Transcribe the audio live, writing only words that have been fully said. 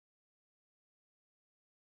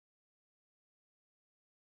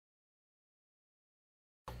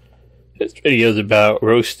This video is about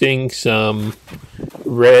roasting some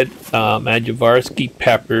red Ajvarski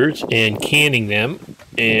peppers and canning them.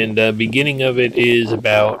 And the beginning of it is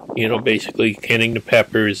about, basically canning the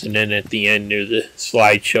peppers, and then at the end there's a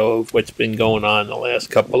slideshow of what's been going on the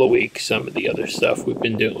last couple of weeks, some of the other stuff we've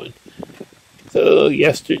been doing. So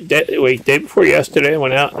day before yesterday, I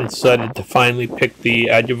went out and decided to finally pick the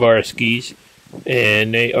Ajvarskis,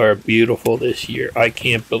 and they are beautiful this year. I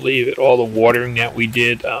can't believe it. All the watering that we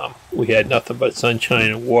did, we had nothing but sunshine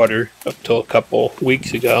and water up till a couple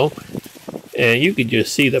weeks ago. And you can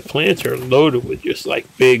just see the plants are loaded with just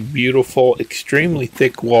like big, beautiful, extremely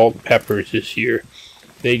thick-walled peppers this year.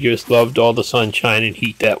 They just loved all the sunshine and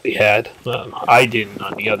heat that we had. I didn't,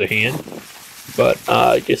 on the other hand. But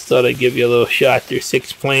I just thought I'd give you a little shot. There's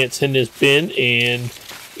 6 plants in this bin, and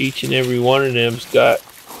each and every one of them's got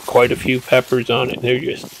quite a few peppers on it. They're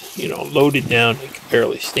just, loaded down. They can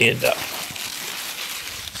barely stand up.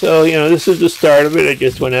 So, this is the start of it. I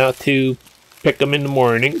just went out to pick them in the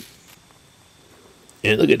morning.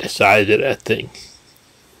 And look at the size of that thing.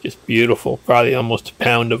 Just beautiful. Probably almost a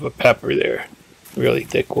pound of a pepper there. Really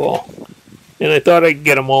thick wall. And I thought I'd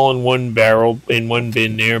get them all in one barrel, in one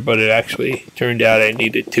bin there, but it actually turned out I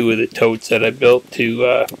needed 2 of the totes that I built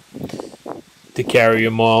to carry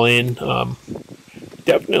them all in.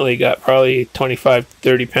 Definitely got probably 25 to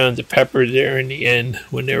 30 pounds of peppers there in the end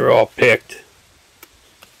when they were all picked.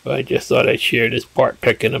 But I just thought I'd share this part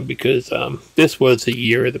picking them because this was the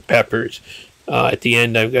year of the peppers. At the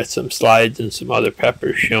end I've got some slides and some other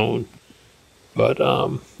peppers shown. But,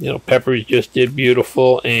 peppers just did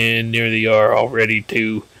beautiful, and there they are all ready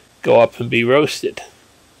to go up and be roasted.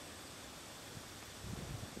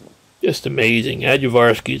 Just amazing.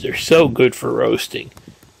 Ajvarskis are so good for roasting.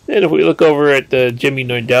 And if we look over at the Jimmy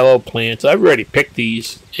Nardello plants, I've already picked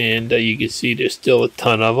these, and you can see there's still a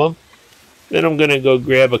ton of them. Then I'm going to go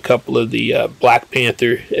grab a couple of the Black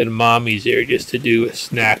Panther edamames there just to do a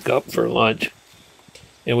snack up for lunch.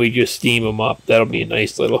 And we just steam them up. That'll be a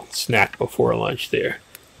nice little snack before lunch there.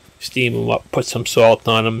 Steam them up, put some salt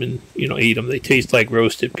on them, and, eat them. They taste like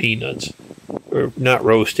roasted peanuts. Or not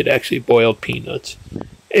roasted, actually boiled peanuts.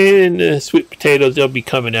 And sweet potatoes, they'll be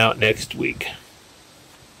coming out next week.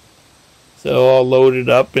 So all loaded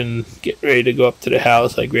up and getting ready to go up to the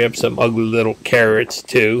house. I grabbed some ugly little carrots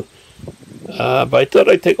too. But I thought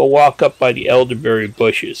I'd take a walk up by the elderberry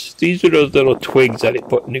bushes. These are those little twigs that I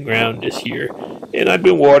put in the ground this year. And I've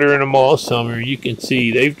been watering them all summer. You can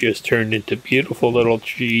see they've just turned into beautiful little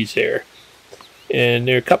trees there. And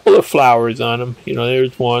there are a couple of flowers on them.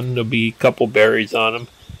 There's one. There'll be a couple berries on them.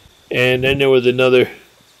 And then there was another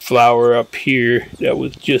flower up here that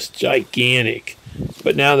was just gigantic.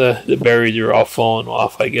 But now the berries are all falling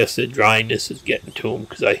off. I guess the dryness is getting to them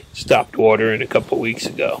because I stopped watering a couple weeks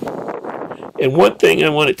ago. And one thing I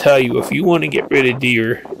want to tell you, if you want to get rid of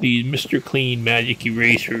deer, these Mr. Clean Magic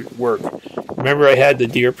Erasers work. Remember I had the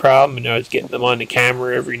deer problem and I was getting them on the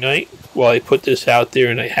camera every night? Well, I put this out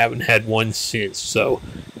there and I haven't had one since. So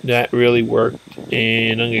that really worked.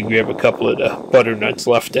 And I'm going to grab a couple of the butternuts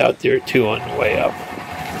left out there too on the way up.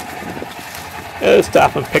 Let's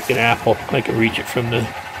stop and pick an apple. I can reach it from the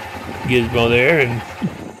gizmo there and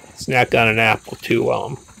snack on an apple too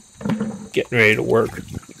while I'm getting ready to work.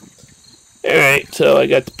 Alright, so I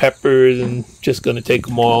got the peppers and just going to take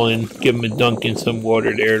them all and give them a dunk in some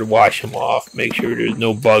water there to wash them off. Make sure there's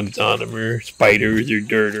no bugs on them or spiders or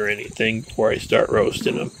dirt or anything before I start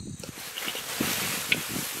roasting them.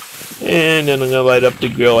 And then I'm going to light up the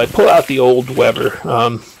grill. I pull out the old Weber.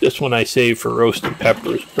 This one I save for roasting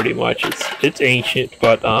peppers pretty much. It's ancient,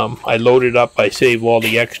 but I load it up. I save all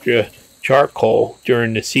the extra charcoal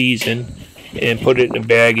during the season and put it in a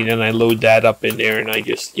bag, and then I load that up in there, and I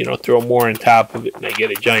just, throw more on top of it, and I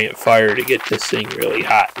get a giant fire to get this thing really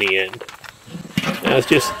hot in the end. Now it's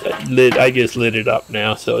just I just lit it up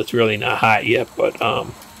now, so it's really not hot yet, but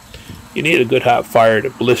you need a good hot fire to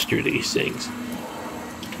blister these things.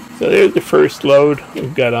 So there's the first load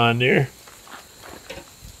we've got on there.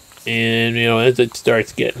 And, as it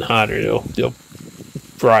starts getting hotter, they'll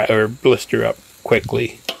fry or blister up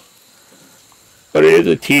quickly. But it is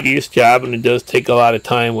a tedious job, and it does take a lot of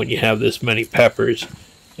time when you have this many peppers.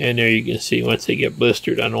 And there you can see once they get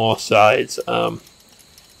blistered on all sides, they're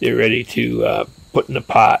ready to put in a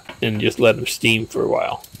pot and just let them steam for a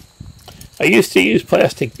while. I used to use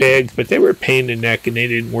plastic bags, but they were a pain in the neck and they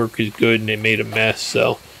didn't work as good and they made a mess.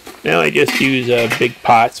 So now I just use big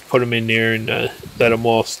pots, put them in there, and let them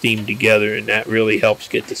all steam together, and that really helps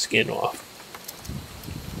get the skin off.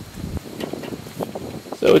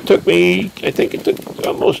 So it took me, I think it took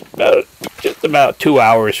almost just about 2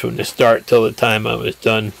 hours from the start till the time I was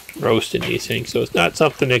done roasting these things. So it's not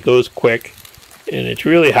something that goes quick. And it's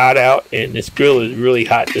really hot out, and this grill is really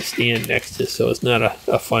hot to stand next to, so it's not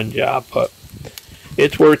a fun job, but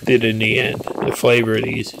it's worth it in the end. The flavor of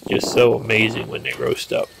these is just so amazing when they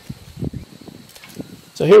roast up.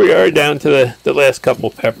 So here we are down to the last couple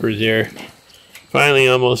peppers here. Finally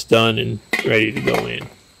almost done and ready to go in.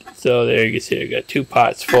 So there you can see I got 2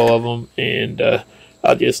 pots full of them, and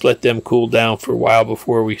I'll just let them cool down for a while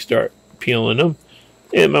before we start peeling them.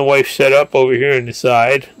 And my wife set up over here on the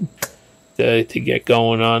side to get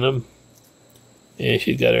going on them, and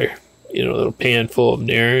she's got her little pan full of them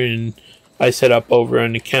there, and I set up over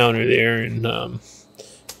on the counter there, and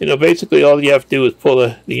basically all you have to do is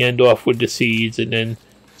pull the end off with the seeds and then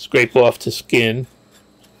scrape off the skin.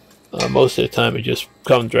 Most of the time it just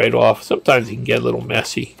comes right off. Sometimes it can get a little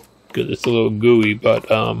messy because it's a little gooey, but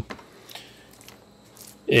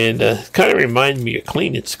it kind of reminds me of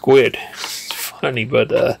cleaning squid. It's funny,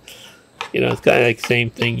 but it's kind of like the same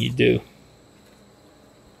thing you do.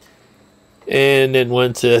 And then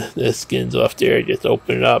once the skin's off there, just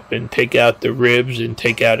open it up and take out the ribs and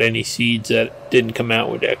take out any seeds that didn't come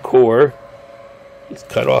out with that core. Just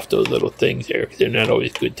cut off those little things there because they're not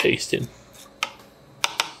always good tasting.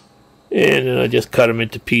 And then I just cut them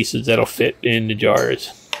into pieces that'll fit in the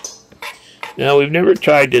jars. Now, we've never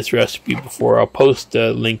tried this recipe before. I'll post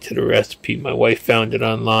a link to the recipe. My wife found it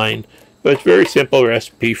online. But it's a very simple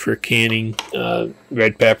recipe for canning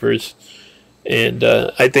red peppers. And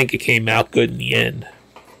I think it came out good in the end.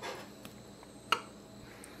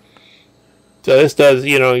 So this does,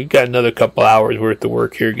 you've got another couple hours worth of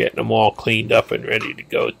work here getting them all cleaned up and ready to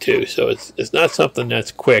go too. So it's not something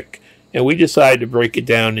that's quick. And we decided to break it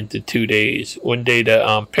down into 2 days. One day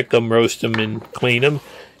to pick them, roast them, and clean them.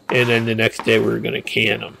 And then the next day we're going to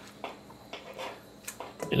can them.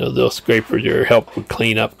 Those scrapers are help with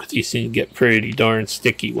clean up because these things get pretty darn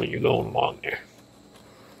sticky when you're going along there.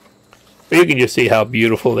 But you can just see how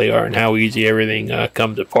beautiful they are and how easy everything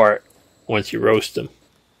comes apart once you roast them.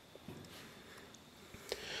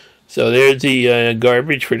 So there's the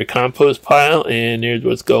garbage for the compost pile, and there's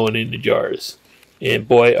what's going in the jars. And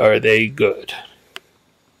boy, are they good.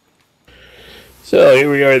 So here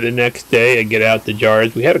we are the next day. I get out the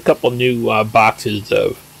jars. We had a couple new boxes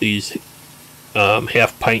of these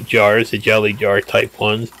half pint jars, the jelly jar type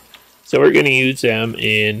ones. So we're going to use them,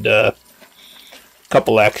 and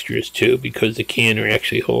couple extras too, because the canner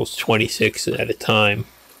actually holds 26 at a time.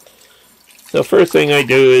 So first thing I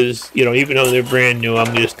do is, even though they're brand new,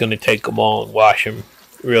 I'm just going to take them all and wash them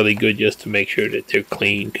really good just to make sure that they're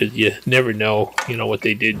clean, because you never know, what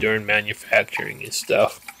they did during manufacturing and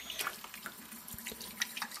stuff.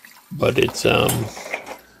 But it's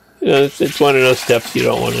it's one of those steps you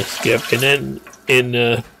don't want to skip. And then in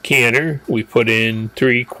the canner we put in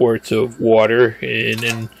 3 quarts of water, and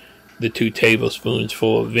then the 2 tablespoons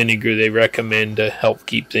full of vinegar they recommend to help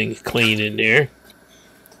keep things clean in there.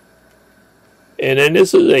 And then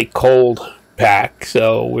this is a cold pack,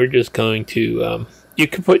 so we're just going to, you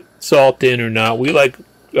can put salt in or not. We like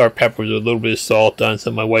our peppers with a little bit of salt on, so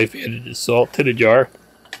my wife added the salt to the jar.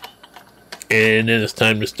 And then it's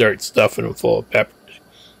time to start stuffing them full of peppers.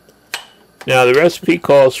 Now the recipe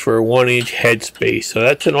calls for a 1-inch headspace, so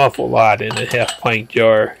that's an awful lot in a half-pint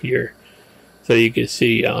jar here. So you can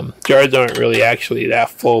see jars aren't really actually that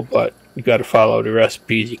full, but you've got to follow the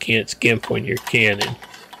recipes. You can't skimp when you're canning.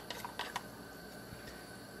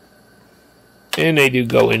 And they do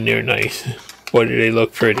go in there nice. Boy, do they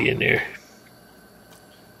look pretty in there.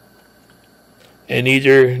 And these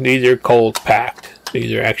are cold packed.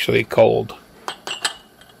 These are actually cold.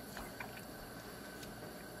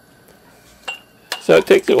 So it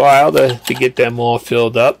takes a while to get them all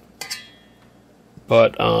filled up.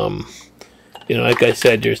 But like I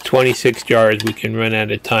said, there's 26 jars we can run at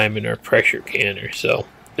a time in our pressure canner, so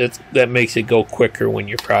that makes it go quicker when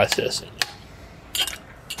you're processing.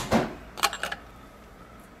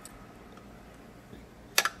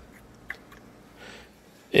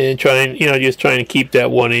 And just trying to keep that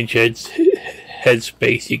 1-inch head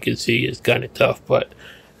space, you can see is kind of tough, but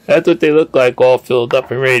that's what they look like, all filled up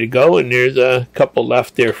and ready to go. And there's a couple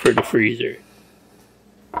left there for the freezer.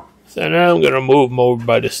 So now I'm going to move them over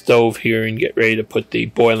by the stove here and get ready to put the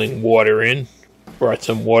boiling water in. Brought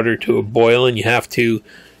some water to a boil, and you have to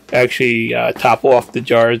actually top off the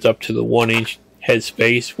jars up to the 1-inch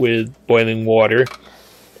headspace with boiling water.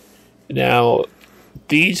 Now,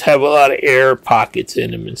 these have a lot of air pockets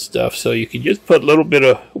in them and stuff, so you can just put a little bit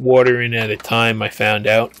of water in at a time, I found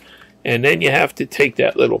out. And then you have to take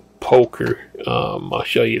that little poker, I'll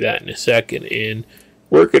show you that in a second, and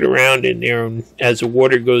work it around in there. And as the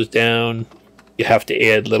water goes down, you have to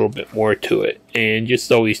add a little bit more to it. And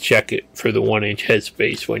just always check it for the 1-inch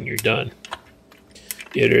headspace when you're done.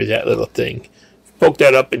 Yeah, there's that little thing. Poke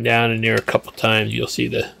that up and down in there a couple times, you'll see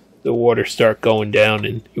the water start going down,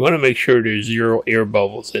 and you want to make sure there's 0 air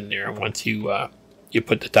bubbles in there once you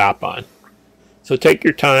put the top on. So take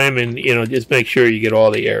your time and just make sure you get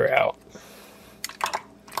all the air out.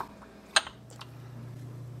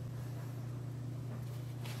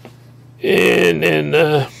 And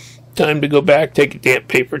then time to go back, take a damp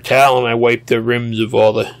paper towel, and I wipe the rims of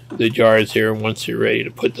all the jars here once they're ready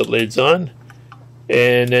to put the lids on.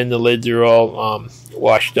 And then the lids are all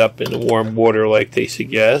washed up in the warm water like they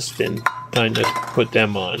suggest, and time to put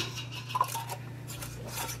them on.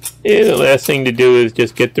 And the last thing to do is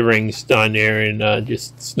just get the rings on there and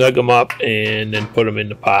just snug them up and then put them in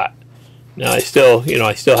the pot. Now I still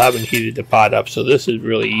haven't heated the pot up, so this is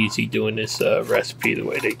really easy doing this recipe the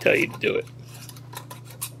way they tell you to do it.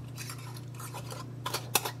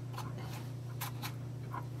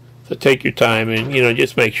 So take your time and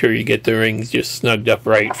just make sure you get the rings just snugged up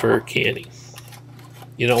right for canning.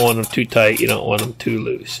 You don't want them too tight, you don't want them too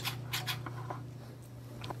loose.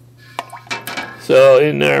 So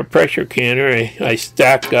in our pressure canner, I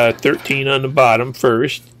stack 13 on the bottom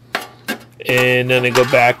first, and then I go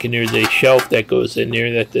back and there's a shelf that goes in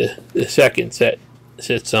there that the second set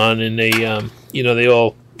sits on, and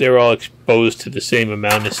they're all exposed to the same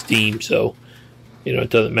amount of steam, so it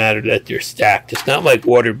doesn't matter that they're stacked. It's not like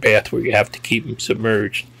water bath where you have to keep them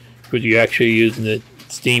submerged, because you're actually using the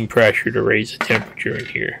steam pressure to raise the temperature in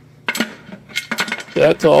here. So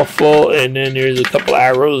that's all full, and then there's a couple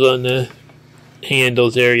arrows on the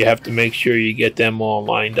handles there. You have to make sure you get them all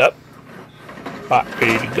lined up, pot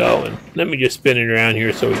ready to go. And let me just spin it around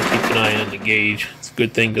here so we can keep an eye on the gauge. It's a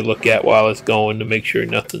good thing to look at while it's going to make sure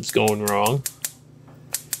nothing's going wrong.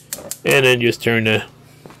 And then just turn the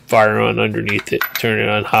fire on underneath it, turn it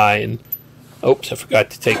on high, and oops, I forgot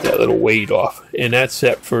to take that little weight off, and that's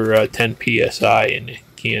set for 10 psi in the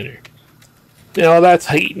canner. Now that's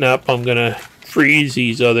heating up. I'm gonna freeze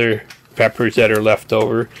these other peppers that are left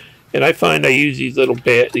over, and I find I use these little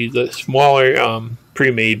these smaller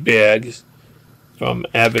pre-made bags from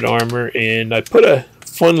Avid Armor, and I put a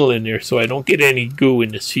funnel in there so I don't get any goo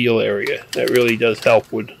in the seal area. That really does help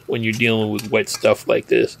when you're dealing with wet stuff like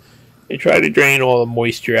this. And try to drain all the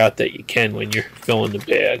moisture out that you can when you're filling the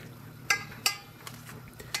bag.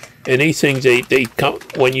 And these things, they come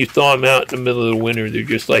when you thaw them out in the middle of the winter. They're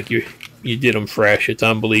just like you did them fresh. It's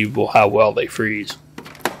unbelievable how well they freeze.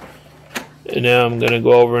 And now I'm going to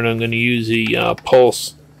go over and I'm going to use the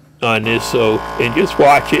pulse on this. And just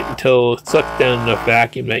watch it until it sucks down enough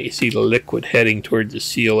vacuum that you see the liquid heading towards the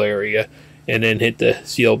seal area, and then hit the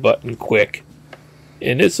seal button quick.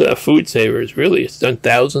 And it's a food saver. It's done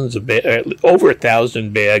thousands of over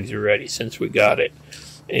 1,000 bags already since we got it,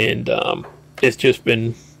 and it's just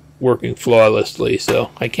been working flawlessly. So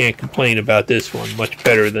I can't complain about this one. Much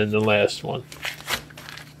better than the last one.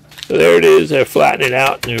 So there it is. I flatten it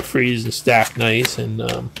out and they're freeze and stack nice, and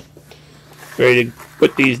ready to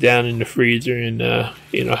put these down in the freezer and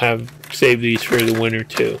save these for the winter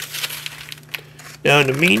too. Now in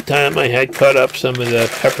the meantime, I had cut up some of the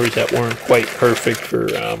peppers that weren't quite perfect for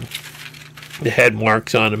the head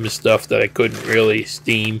marks on them and stuff that I couldn't really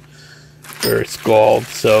steam or scald.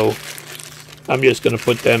 So I'm just going to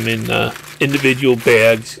put them in individual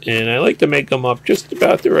bags, and I like to make them up just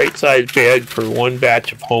about the right size bag for one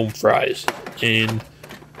batch of home fries. And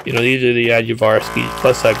these are the Adjavarskis,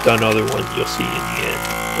 plus I've done other ones you'll see in the end.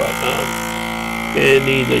 But and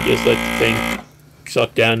these I just let the thing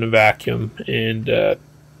suck down the vacuum, and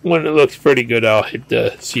when it looks pretty good, I'll hit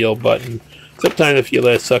the seal button. Sometimes if you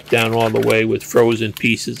let it suck down all the way with frozen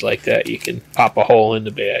pieces like that, you can pop a hole in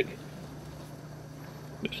the bag.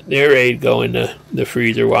 They're ready to go in the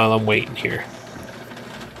freezer while I'm waiting here.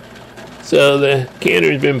 So the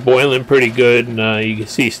canner's been boiling pretty good, and you can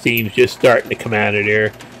see steam's just starting to come out of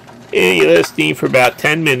there. And you let it steam for about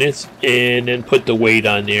 10 minutes, and then put the weight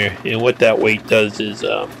on there. And what that weight does is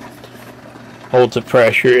holds the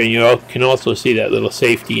pressure, and you can also see that little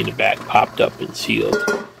safety in the back popped up and sealed.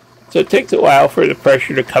 So it takes a while for the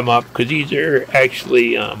pressure to come up, because these are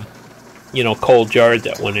actually cold jars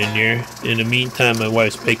that went in there. In the meantime, my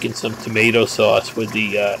wife's making some tomato sauce with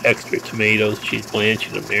the extra tomatoes. She's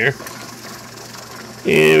blanching them there,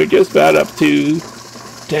 and we're just about up to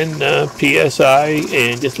 10 psi,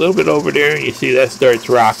 and just a little bit over there, and you see that starts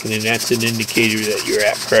rocking, and that's an indicator that you're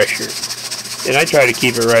at pressure. And I try to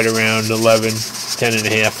keep it right around 10 and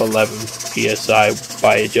a half, 11 psi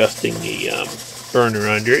by adjusting the burner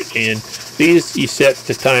under it. And these, you set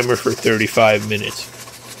the timer for 35 minutes.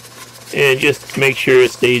 And just make sure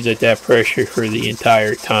it stays at that pressure for the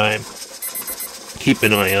entire time. Keep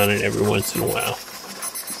an eye on it every once in a while.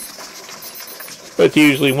 But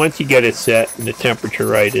usually once you get it set and the temperature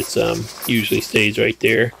right, it's usually stays right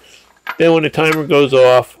there. Then when the timer goes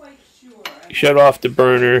off, shut off the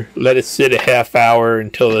burner, let it sit a half hour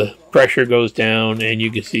until the pressure goes down and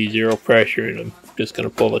you can see zero pressure, and I'm just going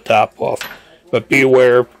to pull the top off. But be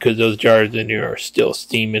aware, because those jars in there are still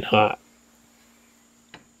steaming hot.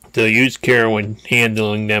 So use care when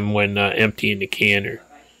handling them when emptying the canner.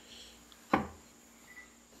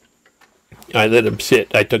 I let them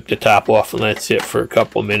sit. I took the top off and let it sit for a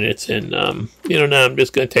couple minutes, and now I'm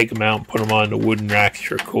just going to take them out and put them on the wooden racks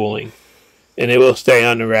for cooling. And they will stay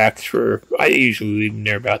on the racks for, I usually leave them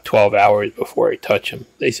there about 12 hours before I touch them.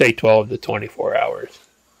 They say 12 to 24 hours.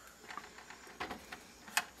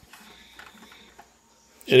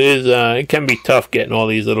 It can be tough getting all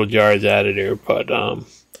these little jars out of there, but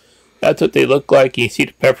that's what they look like. You see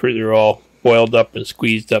the peppers are all boiled up and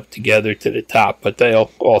squeezed up together to the top, but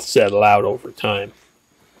they'll all settle out over time.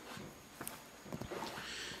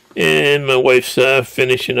 And my wife's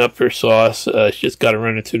finishing up her sauce. She's just got to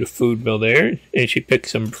run it through the food mill there, and she picked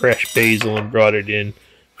some fresh basil and brought it in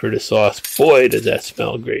for the sauce. Boy, does that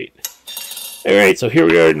smell great. Alright, so here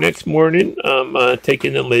we are next morning. I'm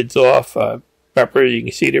taking the lids off. Peppers, you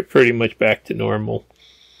can see they're pretty much back to normal.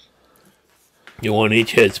 You want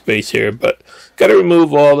each head space here, but got to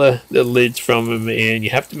remove all the lids from them, and you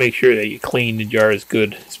have to make sure that you clean the jars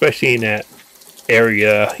good, especially in that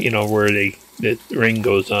area, where the ring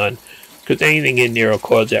goes on, because anything in there will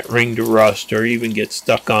cause that ring to rust or even get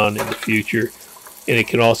stuck on in the future, and it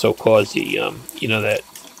can also cause the that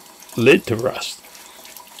lid to rust,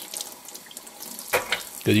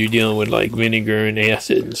 because you're dealing with like vinegar and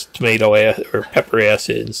acid and tomato acid or pepper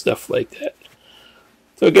acid and stuff like that.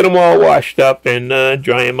 So get them all washed up and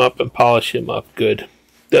dry them up and polish them up good.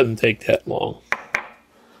 Doesn't take that long.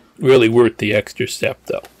 Really worth the extra step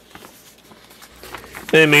though.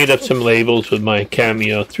 I made up some labels with my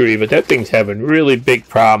Cameo 3, but that thing's having really big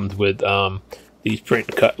problems with these print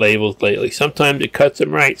and cut labels lately. Sometimes it cuts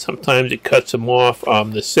them right, sometimes it cuts them off.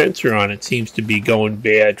 The sensor on it seems to be going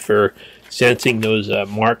bad for sensing those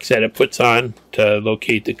marks that it puts on to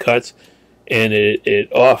locate the cuts. And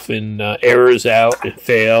it often errors out and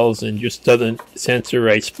fails and just doesn't sense the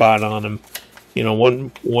right spot on them.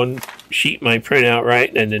 One sheet might print out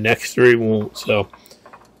right and the next three won't. So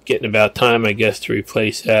getting about time, I guess, to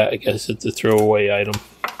replace that. I guess it's a throwaway item.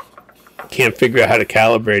 Can't figure out how to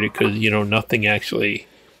calibrate it because, nothing actually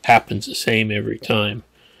happens the same every time.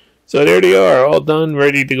 So there they are, all done,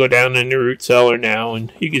 ready to go down in the root cellar now.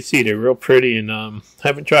 And you can see they're real pretty, and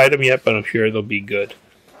haven't tried them yet, but I'm sure they'll be good.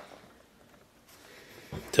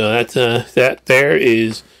 So that's that there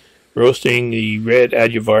is roasting the red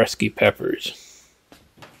Adjavarsky peppers.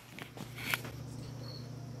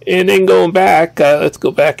 And then going back, let's go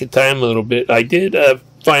back in time a little bit. I did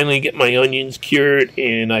finally get my onions cured,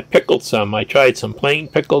 and I pickled some. I tried some plain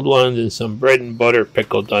pickled ones and some bread and butter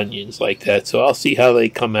pickled onions like that. So I'll see how they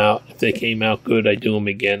come out. If they came out good, I do them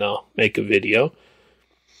again. I'll make a video.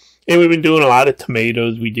 And we've been doing a lot of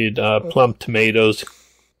tomatoes. We did plum tomatoes.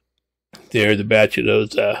 There's a batch of those,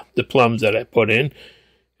 the plums that I put in.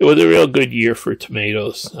 It was a real good year for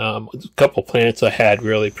tomatoes. A couple plants I had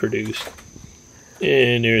really produced.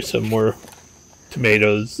 And there's some more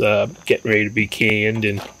tomatoes getting ready to be canned.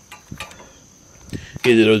 And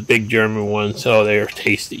these are those big German ones. Oh, they're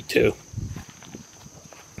tasty too.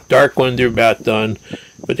 Dark ones are about done.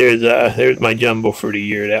 But there's my jumbo for the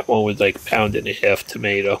year. That one was like 1.5 pounds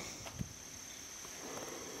tomato.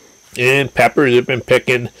 And peppers I've been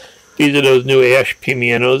picking. These are those new ash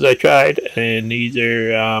pimientos I tried, and these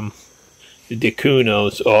are the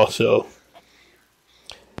decunos also.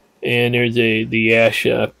 And there's the ash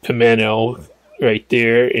pimento right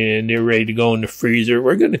there, and they're ready to go in the freezer.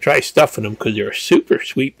 We're going to try stuffing them because they're a super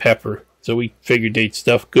sweet pepper, so we figured they'd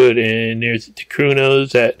stuff good. And there's the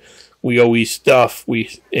decunos that we always stuff,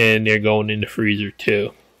 and they're going in the freezer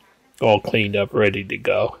too, all cleaned up, ready to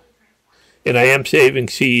go. And I am saving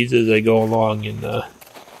seeds as I go along and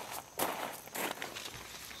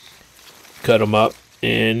cut them up.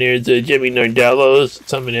 And there's the Jimmy Nardellos.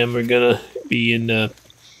 Some of them are going to be in the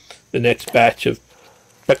next batch of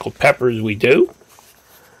pickled peppers we do.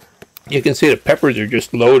 You can see the peppers are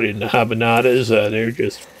just loaded. The habanadas, they're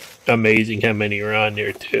just amazing how many are on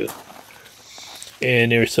there too.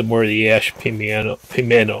 And there's some more of the ash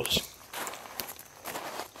pimentos.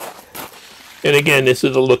 And again, this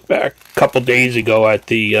is a look back a couple days ago at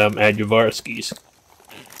the Adjavarskys.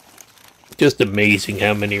 Just amazing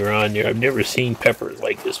how many are on there. I've never seen peppers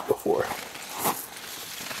like this before.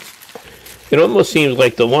 It almost seems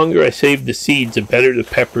like the longer I save the seeds, the better the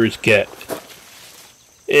peppers get.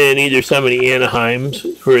 And either some of the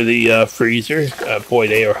Anaheims for the freezer. Boy,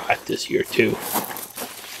 they are hot this year too.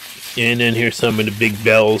 And then here's some of the big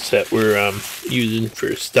bells that we're using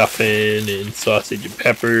for stuffing and sausage and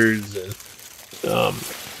peppers. And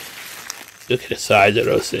look at the size of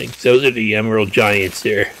those things. Those are the Emerald Giants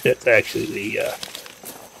there. That's actually the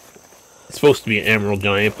it's supposed to be an Emerald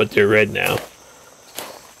Giant, but they're red now.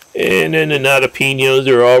 And then the jalapenos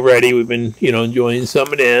are all ready. We've been, enjoying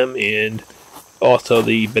some of them, and also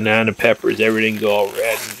the banana peppers. Everything's all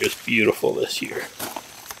red and just beautiful this year.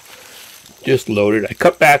 Just loaded. I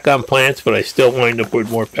cut back on plants, but I still wind up with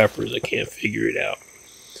more peppers. I can't figure it out.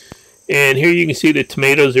 And here you can see the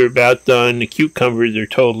tomatoes are about done. The cucumbers are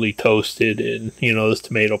totally toasted, and those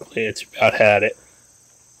tomato plants are about had it.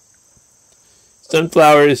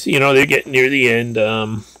 Sunflowers, they're getting near the end,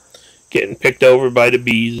 getting picked over by the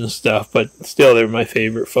bees and stuff, but still they're my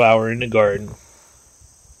favorite flower in the garden.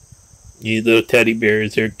 These little teddy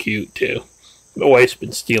bears, they're cute too. My wife's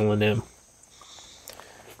been stealing them.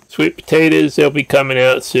 Sweet potatoes, they'll be coming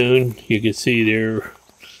out soon. You can see they're,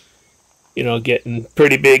 getting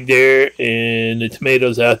pretty big there. And the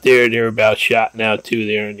tomatoes out there, they're about shotting out too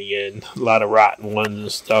there in the end. A lot of rotten ones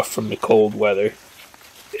and stuff from the cold weather.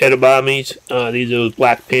 Edamames, these are those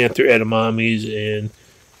Black Panther edamames. And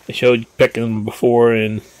I showed you picking them before.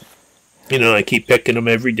 And, I keep picking them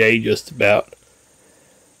every day just about.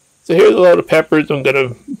 So here's a load of peppers I'm going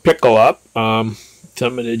to pickle up.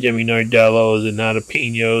 Some of the Jimmy Nardellos and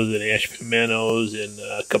jalapenos and ash pimentos and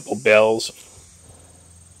a couple bells.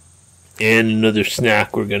 And another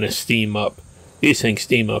snack we're going to steam up. These things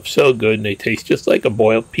steam up so good and they taste just like a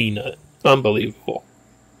boiled peanut. Unbelievable.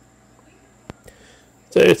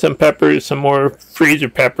 So there's some peppers, some more freezer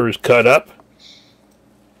peppers cut up.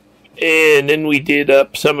 And then we did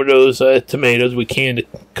up some of those tomatoes. We canned a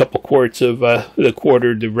couple quarts of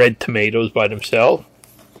the red tomatoes by themselves.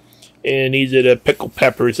 And these are the pickled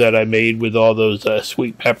peppers that I made with all those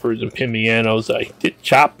sweet peppers and pimientos. I did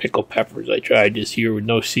chopped pickled peppers I tried this year with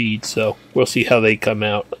no seeds, so we'll see how they come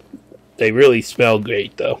out. They really smell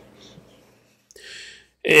great, though.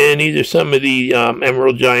 And these are some of the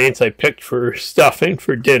Emerald Giants I picked for stuffing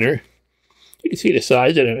for dinner. You can see the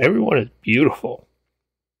size of them. Everyone is beautiful.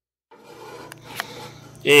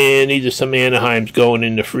 And these are some Anaheims going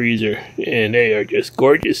in the freezer. And they are just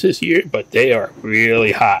gorgeous this year, but they are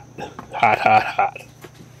really hot. Hot, hot, hot.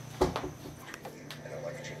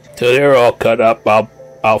 So they're all cut up.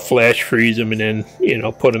 I'll flash freeze them and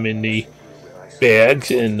then, put them in the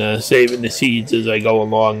bags and saving the seeds as I go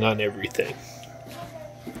along on everything.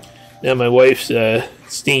 Now my wife's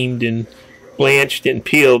steamed and blanched and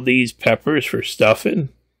peeled these peppers for stuffing.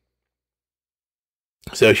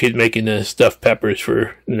 So she's making the stuffed peppers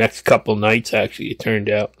for the next couple nights, actually, it turned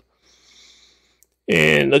out.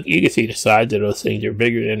 And look, you can see the size of those things. They're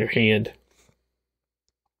bigger than her hand.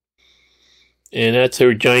 And that's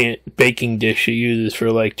her giant baking dish she uses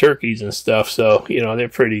for, like, turkeys and stuff. So, they're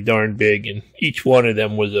pretty darn big. And each one of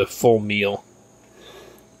them was a full meal.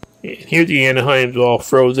 And here's the Anaheims all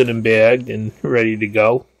frozen and bagged and ready to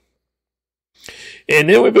go. And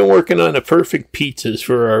then we've been working on the perfect pizzas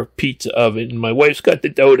for our pizza oven. My wife's got the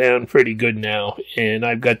dough down pretty good now, and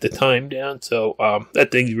I've got the time down, so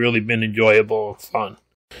that thing's really been enjoyable and fun.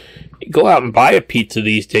 You go out and buy a pizza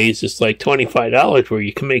these days, it's like $25, where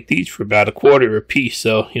you can make these for about a quarter a piece,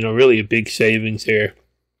 so, really a big savings there.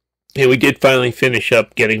 And we did finally finish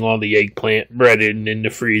up getting all the eggplant breaded and in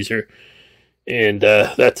the freezer, and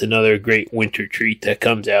that's another great winter treat that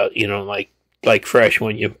comes out, like fresh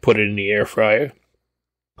when you put it in the air fryer.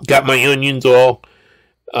 Got my onions all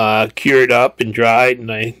cured up and dried,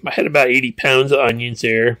 and I had about 80 pounds of onions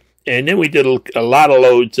there. And then we did a lot of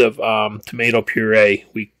loads of tomato puree.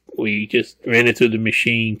 We just ran it through the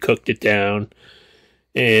machine, cooked it down.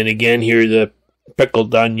 And again, here are the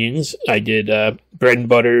pickled onions. I did bread and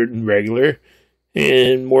butter and regular,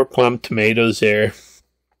 and more plum tomatoes there.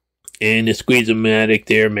 And the Squeeze-O-Matic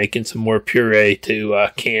there, making some more puree to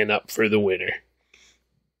can up for the winter.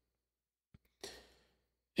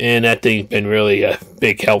 And that thing's been really a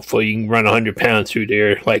big helpful. You can run 100 pounds through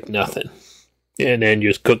there like nothing. And then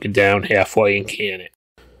just cook it down halfway and can it.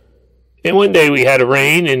 And one day we had a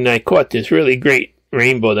rain, and I caught this really great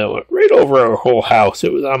rainbow that went right over our whole house.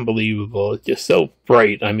 It was unbelievable. It's just so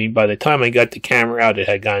bright. I mean, by the time I got the camera out, it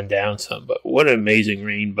had gone down some. But what an amazing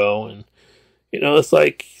rainbow. And, it's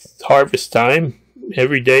like harvest time.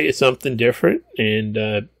 Every day is something different.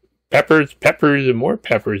 And peppers, and more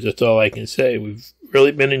peppers. That's all I can say. We've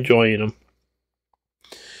really been enjoying them.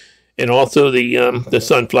 And also the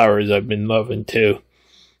sunflowers I've been loving too.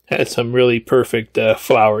 has some really perfect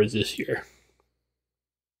flowers this year.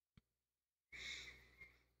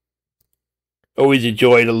 Always a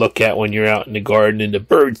joy to look at when you're out in the garden, and the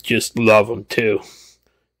birds just love them too.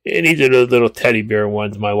 And these are the little teddy bear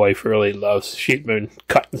ones my wife really loves. She's been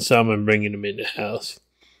cutting some and bringing them in the house.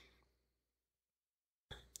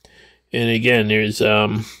 And again, there's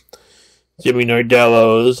Jimmy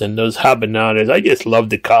Nardellos and those Habanadas. I just love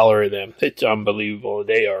the color of them. It's unbelievable.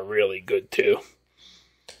 They are really good too.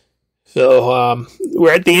 So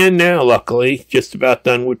we're at the end now, luckily. Just about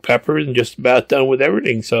done with peppers and just about done with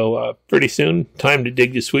everything. So pretty soon, time to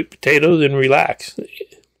dig the sweet potatoes and relax.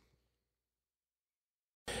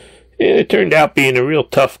 And it turned out being a real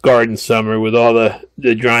tough garden summer with all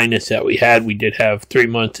the dryness that we had. We did have 3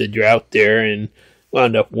 months of drought there and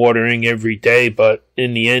wound up watering every day. But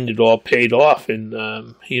in the end, it all paid off. And,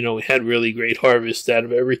 we had really great harvests out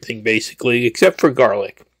of everything, basically, except for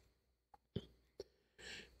garlic.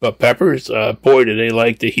 But peppers, boy, do they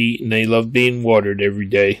like the heat, and they love being watered every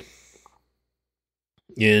day.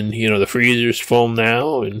 And, the freezer's full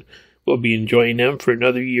now, and we'll be enjoying them for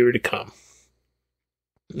another year to come.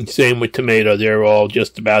 And same with tomatoes. They're all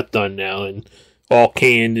just about done now, and all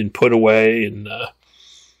canned and put away, and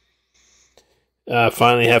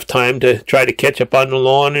finally have time to try to catch up on the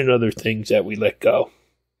lawn and other things that we let go.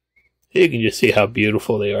 You can just see how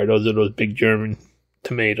beautiful they are. Those are those big German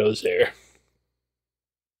tomatoes there.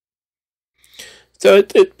 So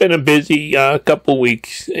it's been a busy couple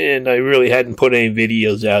weeks, and I really hadn't put any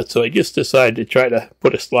videos out, so I just decided to try to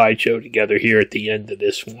put a slideshow together here at the end of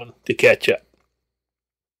this one to catch up.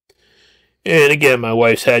 And again, my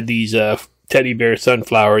wife's had these teddy bear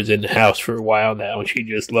sunflowers in the house for a while now, and she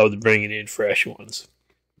just loves bringing in fresh ones.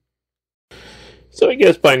 So I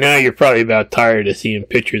guess by now you're probably about tired of seeing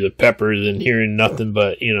pictures of peppers and hearing nothing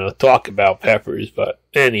but, talk about peppers. But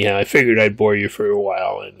anyhow, I figured I'd bore you for a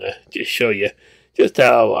while and just show you just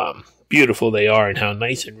how beautiful they are and how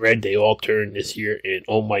nice and red they all turned this year. And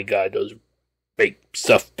oh my God, those baked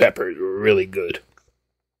stuffed peppers were really good.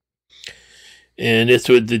 And this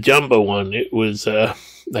was the jumbo one. It was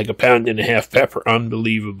like 1.5 pounds pepper.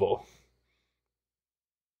 Unbelievable.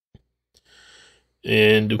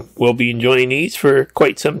 And we'll be enjoying these for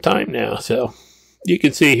quite some time now. So you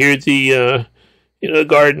can see here's the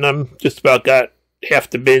garden. I'm just about got half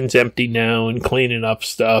the bins empty now and cleaning up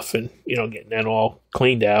stuff and, getting that all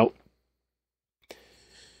cleaned out.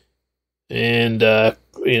 And,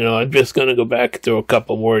 I'm just going to go back and throw a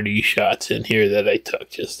couple more of these shots in here that I took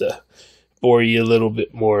just to bore you a little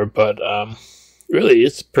bit more. But really,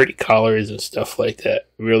 it's pretty colors and stuff like that.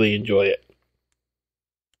 Really enjoy it.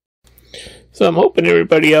 So I'm hoping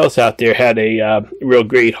everybody else out there had a real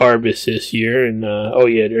great harvest this year. And,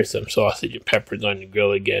 there's some sausage and peppers on the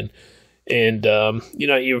grill again. And,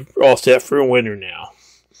 you're all set for a winter now.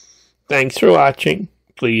 Thanks for watching.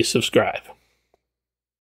 Please subscribe.